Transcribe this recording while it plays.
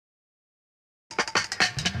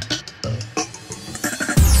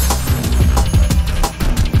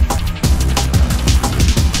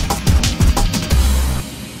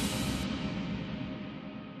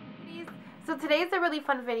today's a really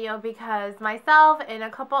fun video because myself and a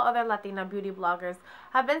couple other Latina beauty bloggers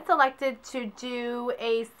have been selected to do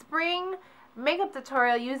a spring makeup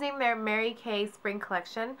tutorial using their Mary Kay spring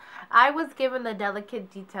collection. I was given the Delicate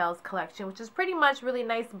Details collection, which is pretty much really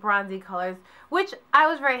nice bronzy colors, which I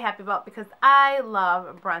was very happy about because I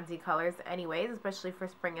love bronzy colors anyways, especially for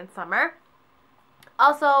spring and summer.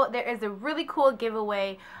 Also, there is a really cool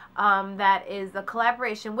giveaway that is a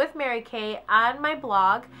collaboration with Mary Kay on my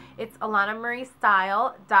blog. It's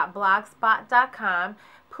alanamariestyle.blogspot.com.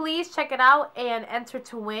 Please check it out and enter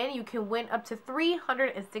to win. You can win up to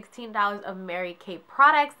 $316 of Mary Kay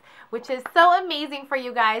products, which is so amazing for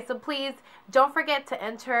you guys. So please don't forget to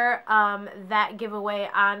enter that giveaway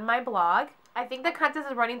on my blog. I think the contest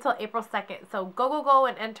is running until April 2nd, so go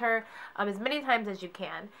and enter as many times as you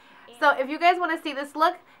can. So if you guys want to see this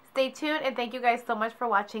look, stay tuned, and thank you guys so much for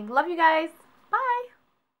watching. Love you guys. Bye.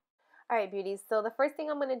 Alright, beauties, so the first thing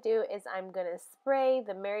I'm going to do is I'm going to spray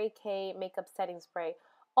the Mary Kay makeup setting spray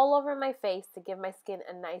all over my face to give my skin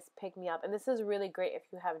a nice pick-me-up, and this is really great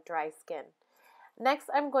if you have dry skin. Next,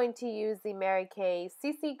 I'm going to use the Mary Kay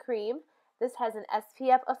CC Cream. This has an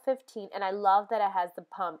SPF of 15, and I love that it has the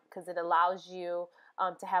pump because it allows you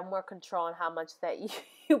to have more control on how much that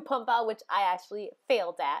you pump out, which I actually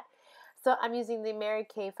failed at. So I'm using the Mary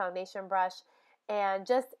Kay foundation brush, and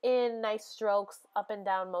just in nice strokes, up and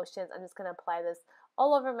down motions, I'm just going to apply this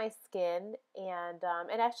all over my skin, and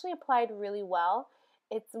it actually applied really well.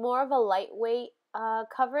 It's more of a lightweight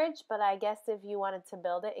coverage, but I guess if you wanted to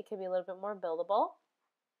build it, it could be a little bit more buildable.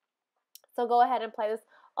 So go ahead and apply this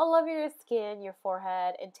all over your skin, your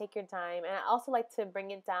forehead, and take your time. And I also like to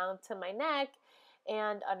bring it down to my neck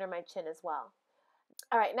and under my chin as well.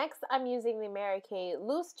 Alright, next I'm using the Mary Kay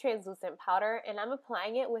Loose Translucent Powder, and I'm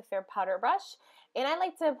applying it with their powder brush. And I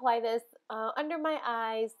like to apply this under my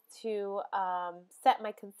eyes to set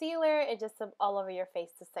my concealer, and just all over your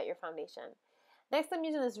face to set your foundation. Next, I'm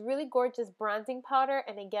using this really gorgeous bronzing powder,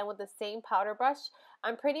 and again with the same powder brush.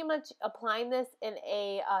 I'm pretty much applying this in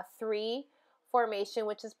a 3 formation,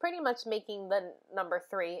 which is pretty much making the number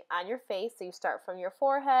 3 on your face. So you start from your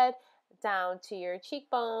forehead, down to your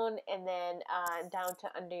cheekbone, and then down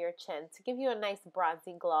to under your chin to give you a nice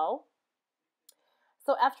bronzy glow.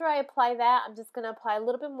 So after I apply that, I'm just going to apply a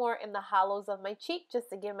little bit more in the hollows of my cheek just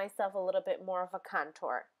to give myself a little bit more of a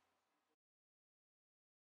contour.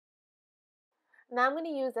 Now I'm going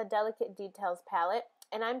to use a Delicate Details palette,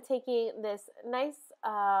 and I'm taking this nice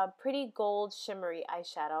pretty gold shimmery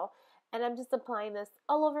eyeshadow, and I'm just applying this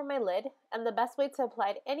all over my lid. And the best way to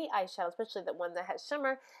apply any eyeshadow, especially the one that has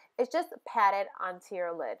shimmer, is just pat it onto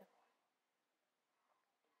your lid.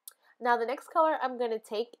 Now the next color I'm going to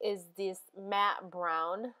take is this matte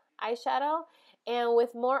brown eyeshadow, and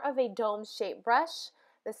with more of a dome shaped brush,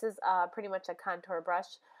 this is pretty much a contour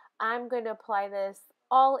brush, I'm going to apply this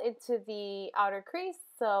all into the outer crease.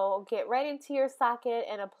 So get right into your socket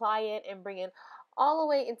and apply it and bring it all the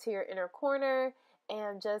way into your inner corner,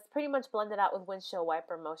 and just pretty much blend it out with windshield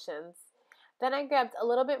wiper motions. Then I grabbed a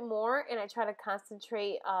little bit more, and I try to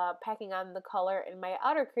concentrate packing on the color in my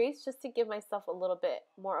outer crease just to give myself a little bit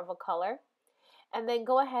more of a color. And then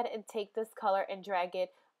go ahead and take this color and drag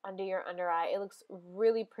it under your under eye. It looks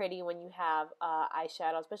really pretty when you have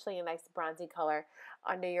eyeshadow, especially a nice bronzy color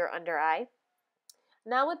under your under eye.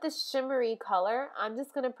 Now with this shimmery color, I'm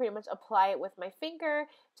just going to pretty much apply it with my finger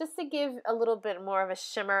just to give a little bit more of a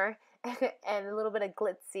shimmer and a little bit of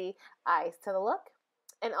glitzy eyes to the look.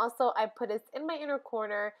 And also I put this in my inner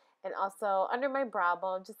corner and also under my brow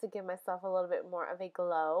bone just to give myself a little bit more of a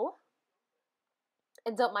glow.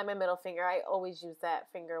 And don't mind my middle finger. I always use that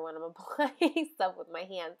finger when I'm applying stuff with my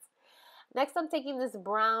hands. Next, I'm taking this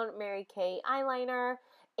brown Mary Kay eyeliner,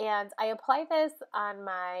 and I apply this on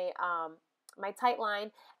my my tight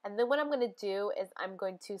line, and then what I'm going to do is I'm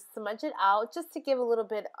going to smudge it out just to give a little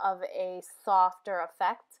bit of a softer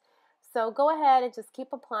effect. So go ahead and just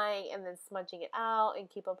keep applying and then smudging it out, and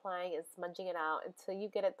keep applying and smudging it out until you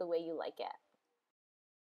get it the way you like it.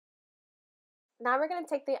 Now we're going to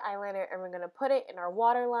take the eyeliner and we're going to put it in our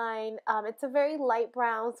waterline. It's a very light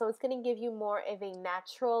brown, so it's going to give you more of a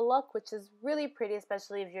natural look, which is really pretty,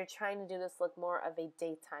 especially if you're trying to do this look more of a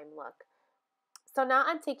daytime look. So now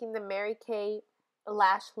I'm taking the Mary Kay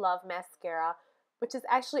Lash Love Mascara, which is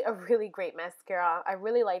actually a really great mascara. I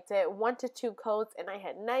really liked it. 1 to 2 coats, and I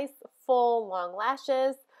had nice, full, long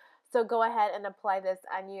lashes. So go ahead and apply this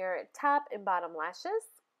on your top and bottom lashes.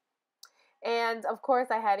 And of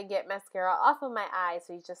course, I had to get mascara off of my eyes,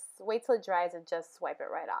 so you just wait till it dries and just swipe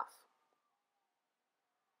it right off.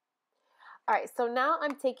 Alright, so now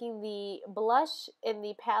I'm taking the blush in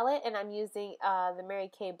the palette, and I'm using the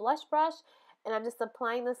Mary Kay blush brush, And I'm just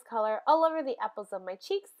applying this color all over the apples of my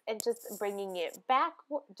cheeks and just bringing it back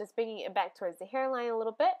towards the hairline a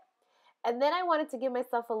little bit. And then I wanted to give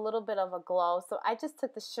myself a little bit of a glow, so I just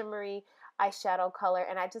took the shimmery eyeshadow color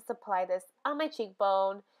and I just applied this on my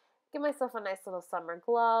cheekbone. Give myself a nice little summer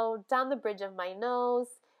glow down the bridge of my nose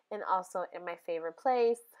and also in my favorite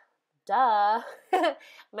place, duh,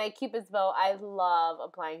 my Cupid's bow. I love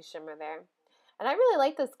applying shimmer there. And I really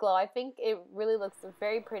like this glow. I think it really looks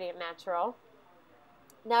very pretty and natural.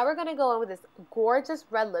 Now we're going to go in with this gorgeous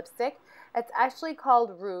red lipstick. It's actually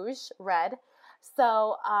called Rouge Red.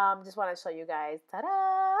 So just want to show you guys.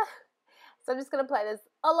 Ta-da! So I'm just going to apply this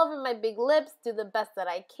all over my big lips, do the best that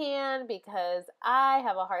I can because I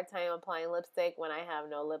have a hard time applying lipstick when I have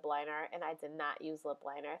no lip liner, and I did not use lip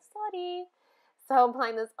liner. Sorry. So I'm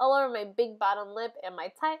applying this all over my big bottom lip and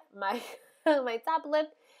my top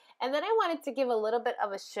lip. And then I wanted to give a little bit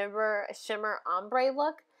of a shimmer ombre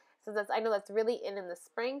look. So I know that's really in the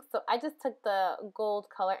spring. So I just took the gold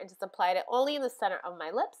color and just applied it only in the center of my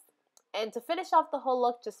lips. And to finish off the whole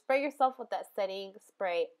look, just spray yourself with that setting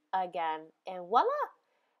spray again. And voila!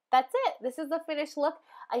 That's it. This is the finished look.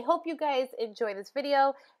 I hope you guys enjoy this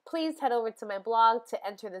video. Please head over to my blog to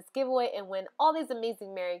enter this giveaway and win all these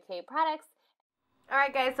amazing Mary Kay products.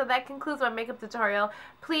 Alright guys, so that concludes my makeup tutorial.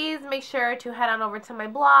 Please make sure to head on over to my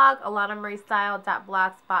blog,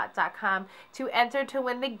 alahnamariestyle.blogspot.com, to enter to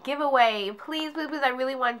win the giveaway. Please, please, please, I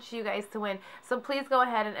really want you guys to win. So please go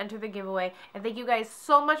ahead and enter the giveaway. And thank you guys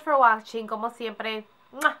so much for watching. Como siempre,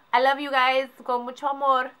 I love you guys. Con mucho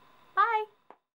amor. Bye.